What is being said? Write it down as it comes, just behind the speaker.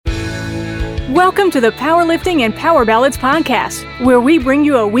Welcome to the Powerlifting and Power Ballads podcast, where we bring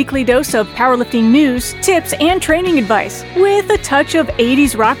you a weekly dose of powerlifting news, tips, and training advice with a touch of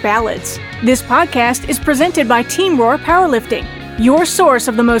 80s rock ballads. This podcast is presented by Team Roar Powerlifting, your source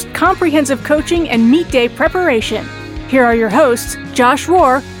of the most comprehensive coaching and meet day preparation. Here are your hosts, Josh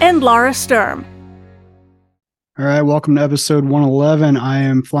Rohr and Laura Sturm. All right, welcome to episode 111. I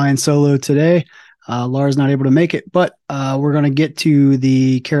am flying solo today. Laura's not able to make it, but we're going to get to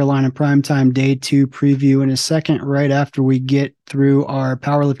the Carolina Primetime Day 2 preview in a second, right after we get through our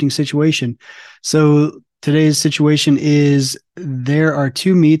powerlifting situation. So today's situation is there are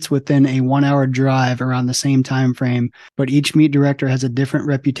two meets within a 1 hour drive around the same time frame, but each meet director has a different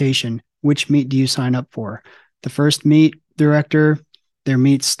reputation. Which meet do you sign up for? The first meet director, their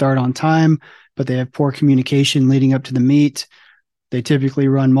meets start on time, but they have poor communication leading up to the meet. They typically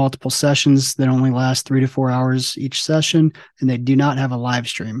run multiple sessions that only last 3 to 4 hours each session, and they do not have a live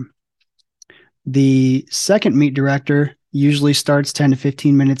stream. The second meet director usually starts 10 to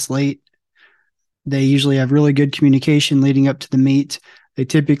 15 minutes late. They usually have really good communication leading up to the meet. They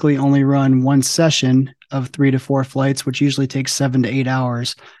typically only run one session of 3 to 4 flights, which usually takes 7 to 8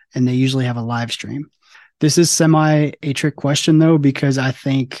 hours, and they usually have a live stream. This is a trick question, though, because I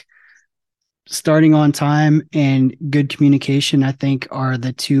think starting on time and good communication, I think, are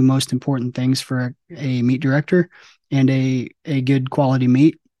the two most important things for a meet director and a good quality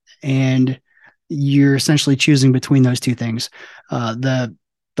meet. And you're essentially choosing between those two things. The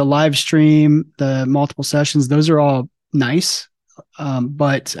live stream, the multiple sessions, those are all nice.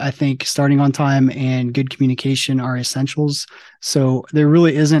 But I think starting on time and good communication are essentials. So there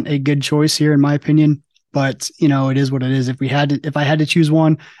really isn't a good choice here, in my opinion. But, you know, it is what it is. If I had to choose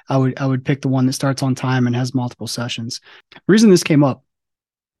one, I would pick the one that starts on time and has multiple sessions. The reason this came up,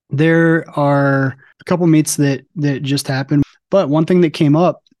 there are a couple meets that just happened. But one thing that came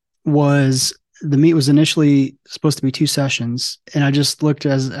up was the meet was initially supposed to be 2 sessions. And I just looked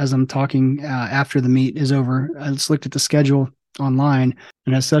as I'm talking after the meet is over, I just looked at the schedule online,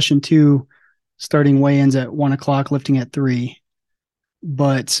 and as session 2 starting weigh-ins at 1 o'clock, lifting at 3.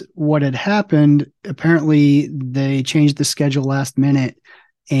 But what had happened, apparently they changed the schedule last minute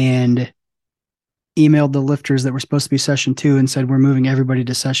and emailed the lifters that were supposed to be session 2 and said, we're moving everybody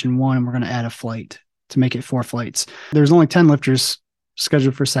to session 1 and we're going to add a flight to make it 4 flights. There's only 10 lifters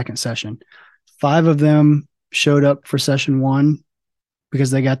scheduled for second session. 5 of them showed up for session 1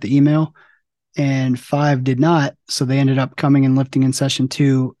 because they got the email, and 5 did not. So they ended up coming and lifting in session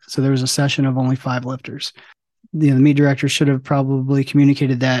 2. So there was a session of only 5 lifters. The meet director should have probably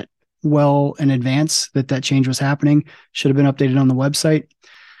communicated that well in advance that change was happening. Should have been updated on the website.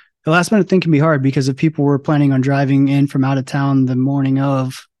 The last minute thing can be hard because if people were planning on driving in from out of town the morning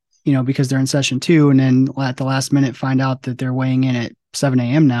of, you know, because they're in session 2, and then at the last minute find out that they're weighing in at 7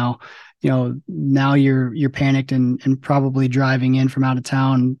 a.m. now, you know, now you're panicked and probably driving in from out of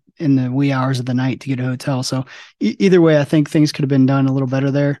town in the wee hours of the night to get a hotel. So either way, I think things could have been done a little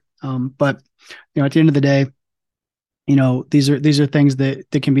better there. But, you know, at the end of the day, you know, these are things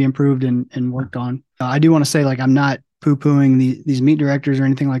that can be improved and worked on. I do want to say, like, I'm not poo-pooing these meet directors or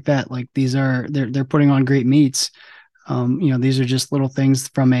anything like that. Like, they're putting on great meets. You know, these are just little things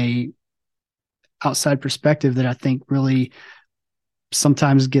from a outside perspective that I think really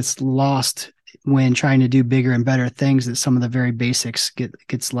sometimes gets lost when trying to do bigger and better things, that some of the very basics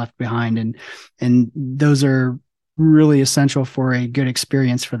gets left behind. And those are really essential for a good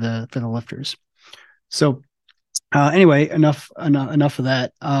experience for the lifters. So, anyway, enough of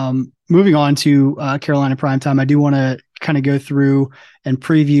that. Moving on to Carolina Primetime, I do want to kind of go through and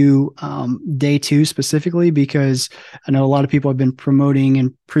preview day 2 specifically, because I know a lot of people have been promoting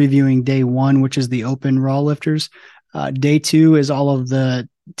and previewing day 1, which is the open raw lifters. Day 2 is all of the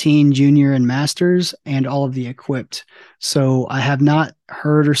teen, junior, and masters, and all of the equipped. So I have not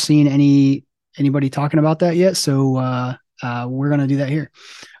heard or seen anybody talking about that yet. So we're going to do that here.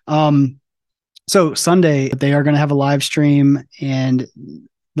 So Sunday, they are going to have a live stream, and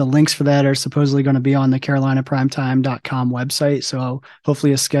the links for that are supposedly going to be on the carolinaprimetime.com website. So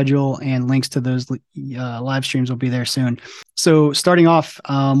hopefully a schedule and links to those live streams will be there soon. So starting off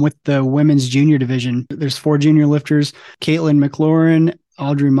with the women's junior division, there's 4 junior lifters: Caitlin McLaurin,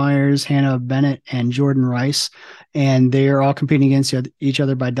 Audrey Myers, Hannah Bennett, and Jordan Rice. And they are all competing against each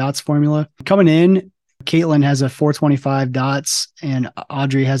other by DOTS formula. Coming in, Caitlin has a 425 DOTS, and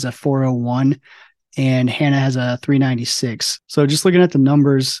Audrey has a 401, and Hannah has a 396. So just looking at the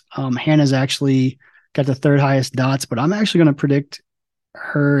numbers, Hannah's actually got the 3rd highest DOTS, but I'm actually going to predict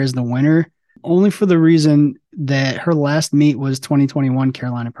her as the winner, only for the reason that her last meet was 2021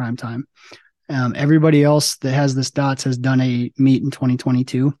 Carolina Primetime. Everybody else that has this DOTS has done a meet in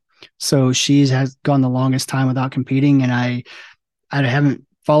 2022. So has gone the longest time without competing. And I haven't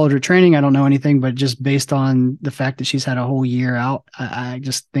followed her training. I don't know anything, but just based on the fact that she's had a whole year out, I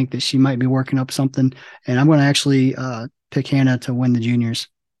just think that she might be working up something. And I'm going to actually pick Hannah to win the juniors.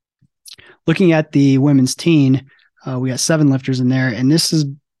 Looking at the women's teen, we got 7 lifters in there, and this is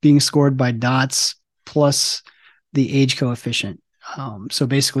being scored by dots plus the age coefficient. So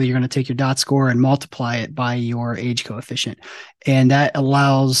basically, you're going to take your dot score and multiply it by your age coefficient. And that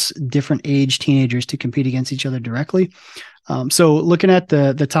allows different age teenagers to compete against each other directly. So looking at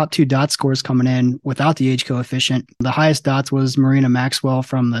the top 2 dot scores coming in without the age coefficient, the highest dots was Marina Maxwell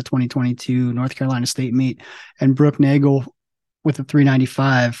from the 2022 North Carolina State meet, and Brooke Nagel with a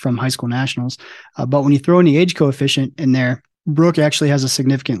 395 from high school nationals. But when you throw in the age coefficient in there, Brooke actually has a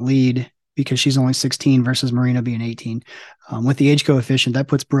significant lead because she's only 16 versus Marina being 18. With the age coefficient, that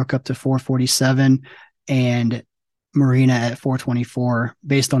puts Brooke up to 447 and Marina at 424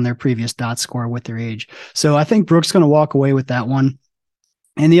 based on their previous dot score with their age. So I think Brooke's going to walk away with that one.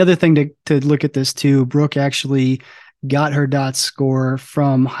 And the other thing to look at this too, Brooke actually got her dot score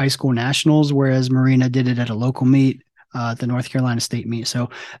from high school nationals, whereas Marina did it at a local meet, the North Carolina State meet. So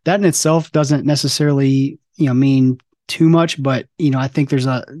that in itself doesn't necessarily, mean too much, but I think there's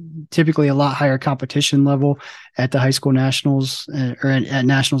typically a lot higher competition level at the high school nationals or at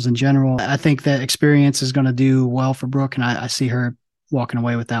nationals in general. I think that experience is going to do well for Brooke, and I see her walking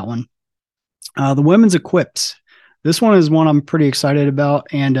away with that one. The women's equipped. This one is one I'm pretty excited about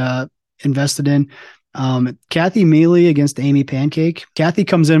and invested in. Kathy Mealy against Amy Pancake. Kathy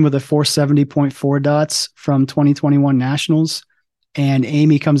comes in with a 470.4 dots from 2021 nationals, and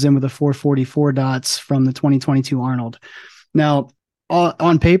Amy comes in with a 444 dots from the 2022 Arnold. Now,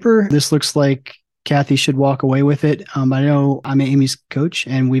 on paper, this looks like Kathy should walk away with it. I know I'm Amy's coach,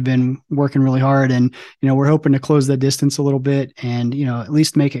 and we've been working really hard, and we're hoping to close that distance a little bit, and at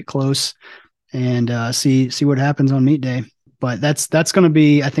least make it close, and see what happens on meet day. But that's going to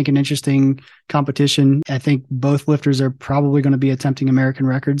be, I think, an interesting competition. I think both lifters are probably going to be attempting American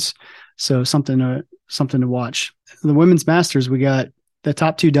records, so something to watch. The women's masters, we got the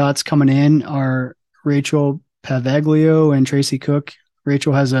top 2 dots coming in are Rachel Pavaglio and Tracy Cook.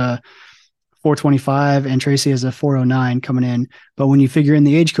 Rachel has a 425 and Tracy has a 409 coming in. But when you figure in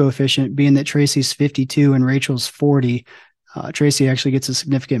the age coefficient, being that Tracy's 52 and Rachel's 40, Tracy actually gets a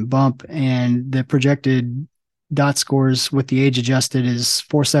significant bump, and the projected dot scores with the age adjusted is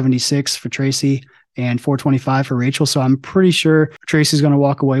 476 for Tracy and 425 for Rachel. So I'm pretty sure Tracy's going to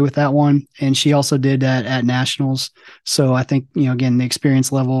walk away with that one. And she also did that at nationals. So I think, again, the experience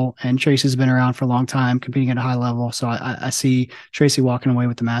level, and Tracy's been around for a long time competing at a high level. So I see Tracy walking away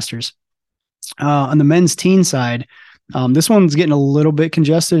with the masters. On the men's teen side, this one's getting a little bit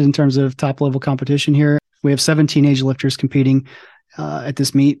congested in terms of top level competition here. We have 7 teenage lifters competing at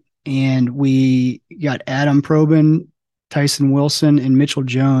this meet. And we got Adam Probin, Tyson Wilson, and Mitchell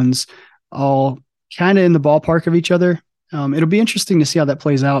Jones all kind of in the ballpark of each other. It'll be interesting to see how that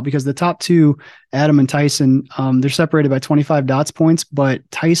plays out, because the top 2, Adam and Tyson, they're separated by 25 dots points, but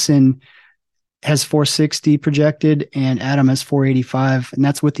Tyson has 460 projected and Adam has 485, and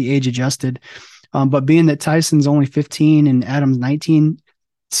that's with the age adjusted. But being that Tyson's only 15 and Adam's 19,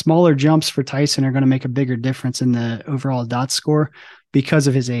 smaller jumps for Tyson are going to make a bigger difference in the overall dot score because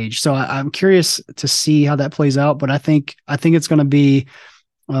of his age. So I'm curious to see how that plays out, but I think it's going to be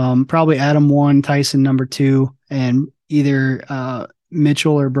probably Adam 1, Tyson number 2, and either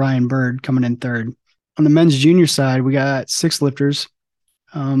Mitchell or Brian Bird coming in third. On the men's junior side, we got 6 lifters.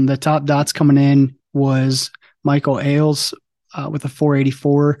 The top dots coming in was Michael Ailes with a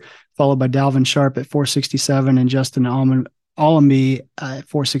 484, followed by Dalvin Sharp at 467 and Justin Allenby at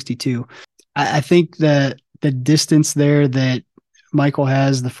 462. I think that the distance there that Michael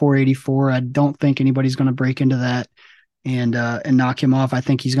has, the 484, I don't think anybody's going to break into that and knock him off. I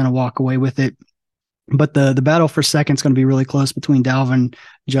think he's going to walk away with it. But the battle for second is going to be really close between Dalvin,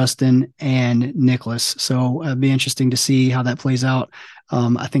 Justin, and Nicholas. So it'll be interesting to see how that plays out.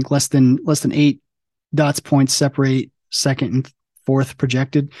 I think less than 8 dots points separate second and fourth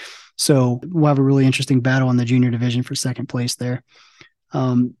projected. So we'll have a really interesting battle in the junior division for second place there.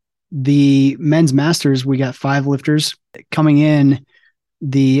 The men's masters, we got 5 lifters coming in.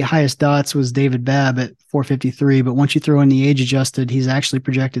 The highest dots was David Babb at 453, but once you throw in the age adjusted, he's actually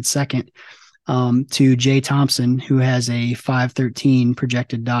projected second to Jay Thompson, who has a 513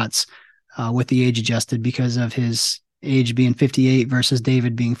 projected dots with the age adjusted because of his age being 58 versus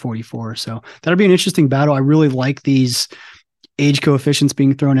David being 44. So that'll be an interesting battle. I really like these age coefficients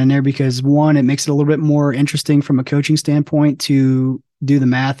being thrown in there because, one, it makes it a little bit more interesting from a coaching standpoint to do the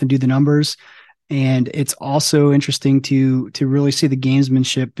math and do the numbers. And it's also interesting to really see the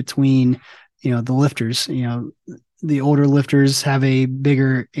gamesmanship between, the lifters. The older lifters have a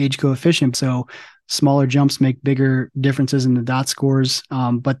bigger age coefficient, so smaller jumps make bigger differences in the dot scores.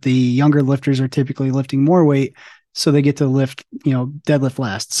 But the younger lifters are typically lifting more weight, so they get to lift, deadlift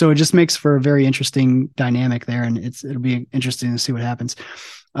last. So it just makes for a very interesting dynamic there, and it'll be interesting to see what happens.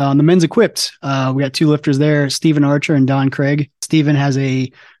 On the men's equipped, we got two lifters there, Stephen Archer and Don Craig. Stephen has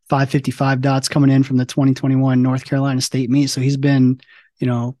a 555 dots coming in from the 2021 North Carolina State meet. So he's been,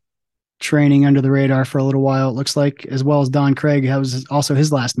 training under the radar for a little while, it looks like, as well as Don Craig. That was also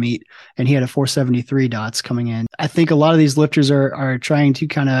his last meet, and he had a 473 dots coming in. I think a lot of these lifters are trying to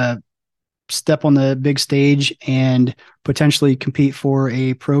kind of step on the big stage and potentially compete for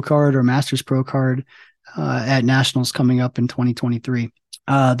a pro card or Masters pro card at Nationals coming up in 2023.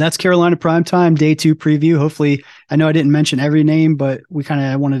 That's Carolina Primetime Day 2 preview. Hopefully, I know I didn't mention every name, but we kind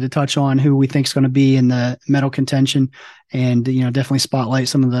of wanted to touch on who we think is going to be in the medal contention, and definitely spotlight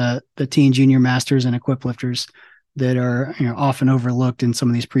some of the teen, junior, masters, and equip lifters that are often overlooked in some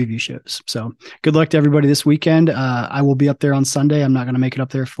of these preview shows. So good luck to everybody this weekend. I will be up there on Sunday. I'm not going to make it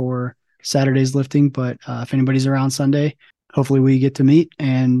up there for Saturday's lifting, but if anybody's around Sunday, hopefully we get to meet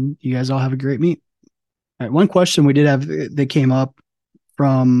and you guys all have a great meet. All right, one question we did have that came up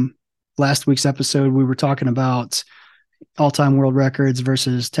from last week's episode, we were talking about all-time world records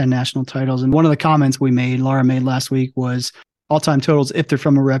versus 10 national titles. And one of the comments Laura made last week, was all-time totals if they're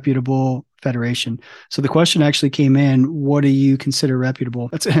from a reputable federation. So the question actually came in, what do you consider reputable?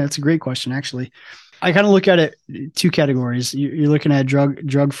 That's a great question, actually. I kind of look at it two categories. You're looking at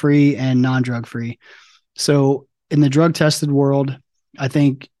drug-free and non-drug-free. So in the drug-tested world, I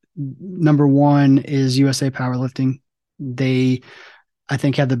think number one is USA Powerlifting. They, I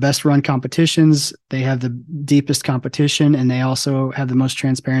think, have the best run competitions. They have the deepest competition, and they also have the most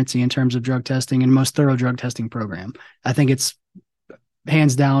transparency in terms of drug testing and most thorough drug testing program. I think it's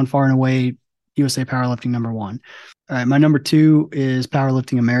hands down, far and away, USA Powerlifting number one. All right, my number two is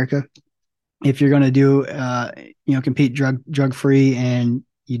Powerlifting America. If you're going to do, compete drug free and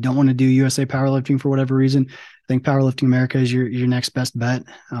you don't want to do USA Powerlifting for whatever reason, I think Powerlifting America is your next best bet.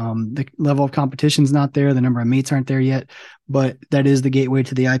 The level of competition is not there. The number of meets aren't there yet, but that is the gateway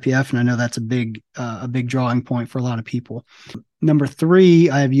to the IPF. And I know that's a big drawing point for a lot of people. Number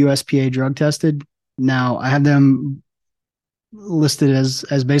three, I have USPA drug tested. Now I have them listed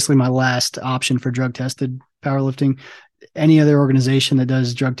as basically my last option for drug tested powerlifting. Any other organization that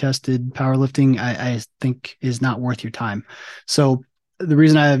does drug tested powerlifting, I think is not worth your time. So the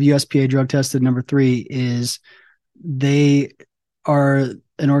reason I have USPA drug tested number three is they are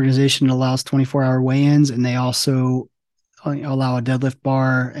an organization that allows 24-hour weigh-ins, and they also allow a deadlift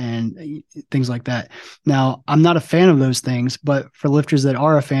bar and things like that. Now, I'm not a fan of those things, but for lifters that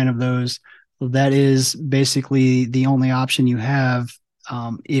are a fan of those, that is basically the only option you have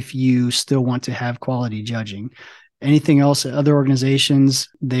if you still want to have quality judging. Anything else, other organizations,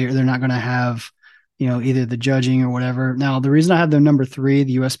 they're not going to have either the judging or whatever. Now, the reason I have them number three,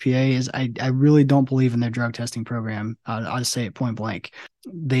 the USPA, is I really don't believe in their drug testing program. I'll just say it point blank.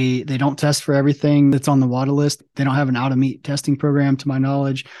 They don't test for everything that's on the WADA list. They don't have an out-of-meet testing program, to my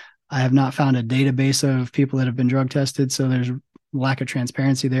knowledge. I have not found a database of people that have been drug tested, so there's lack of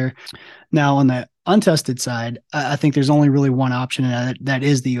transparency there. Now, on the untested side, I think there's only really one option, and that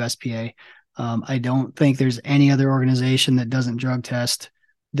is the USPA. I don't think there's any other organization that doesn't drug test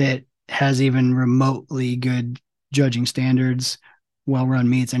that has even remotely good judging standards, well-run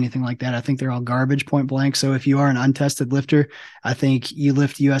meets, anything like that. I think they're all garbage, point blank. So if you are an untested lifter, I think you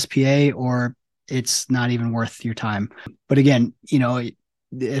lift USPA or it's not even worth your time. But again,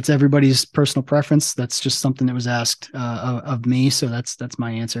 it's everybody's personal preference. That's just something that was asked of me. So that's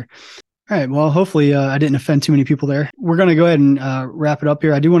my answer. All right. Well, hopefully I didn't offend too many people there. We're going to go ahead and wrap it up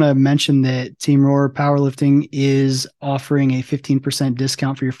here. I do want to mention that Team Roar Powerlifting is offering a 15%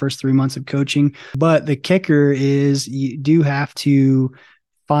 discount for your first 3 months of coaching. But the kicker is you do have to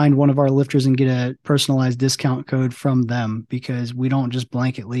find one of our lifters and get a personalized discount code from them, because we don't just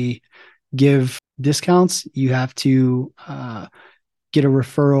blanketly give discounts. You have to get a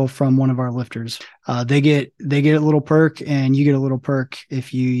referral from one of our lifters. They get a little perk, and you get a little perk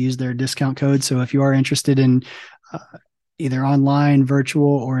if you use their discount code. So if you are interested in either online, virtual,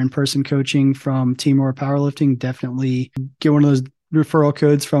 or in-person coaching from Team Roar Powerlifting, definitely get one of those referral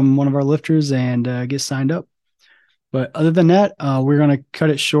codes from one of our lifters and get signed up. But other than that, we're going to cut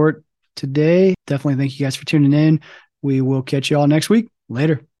it short today. Definitely thank you guys for tuning in. We will catch you all next week.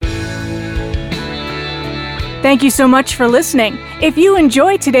 Later. Thank you so much for listening. If you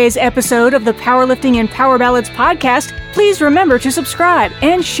enjoyed today's episode of the Powerlifting and Power Ballads podcast, please remember to subscribe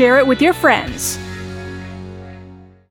and share it with your friends.